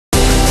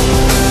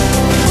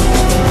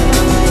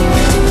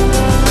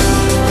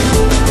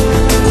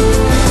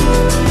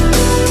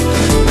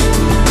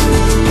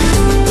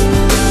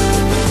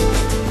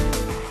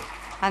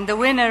And the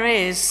winner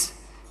is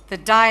the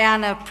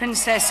Diana,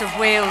 Princess of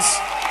Wales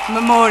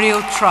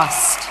Memorial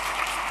Trust.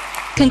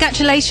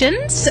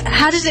 Congratulations.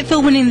 How does it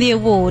feel winning the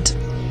award?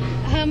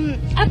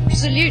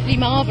 Absolutely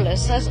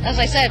marvellous. As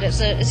I said,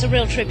 it's a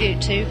real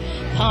tribute to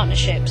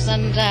partnerships,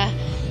 and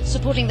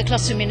supporting the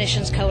Cluster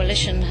Munitions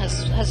Coalition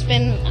has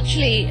been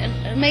actually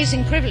an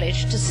amazing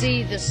privilege to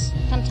see this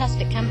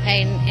fantastic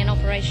campaign in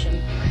operation.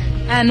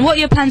 And what are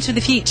your plans for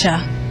the future?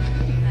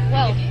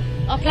 Well,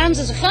 our plans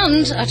as a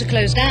fund are to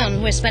close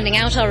down. We're spending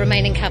out our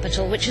remaining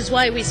capital, which is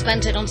why we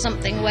spent it on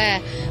something where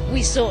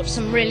we sought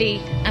some really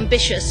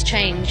ambitious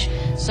change.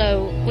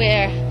 So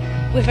we're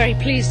very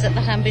pleased that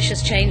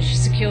ambitious change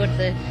secured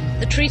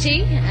the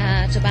treaty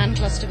to ban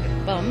cluster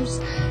bombs.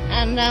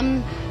 And,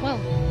 well,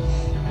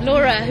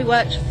 Laura, who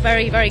worked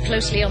very, very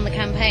closely on the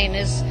campaign,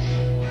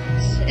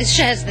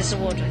 shares this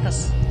award with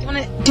us. Do you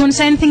want to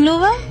say anything,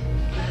 Laura?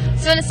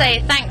 So I want to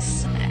say thanks.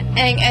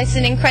 It's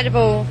an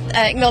incredible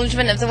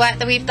acknowledgement of the work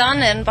that we've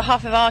done on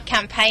behalf of our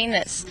campaign.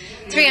 That's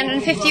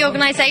 350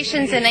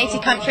 organisations in 80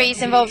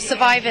 countries involved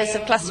survivors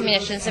of cluster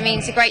munitions. It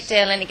means a great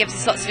deal, and it gives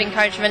us lots of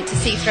encouragement to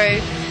see through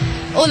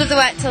all of the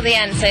work till the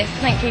end. So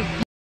thank you.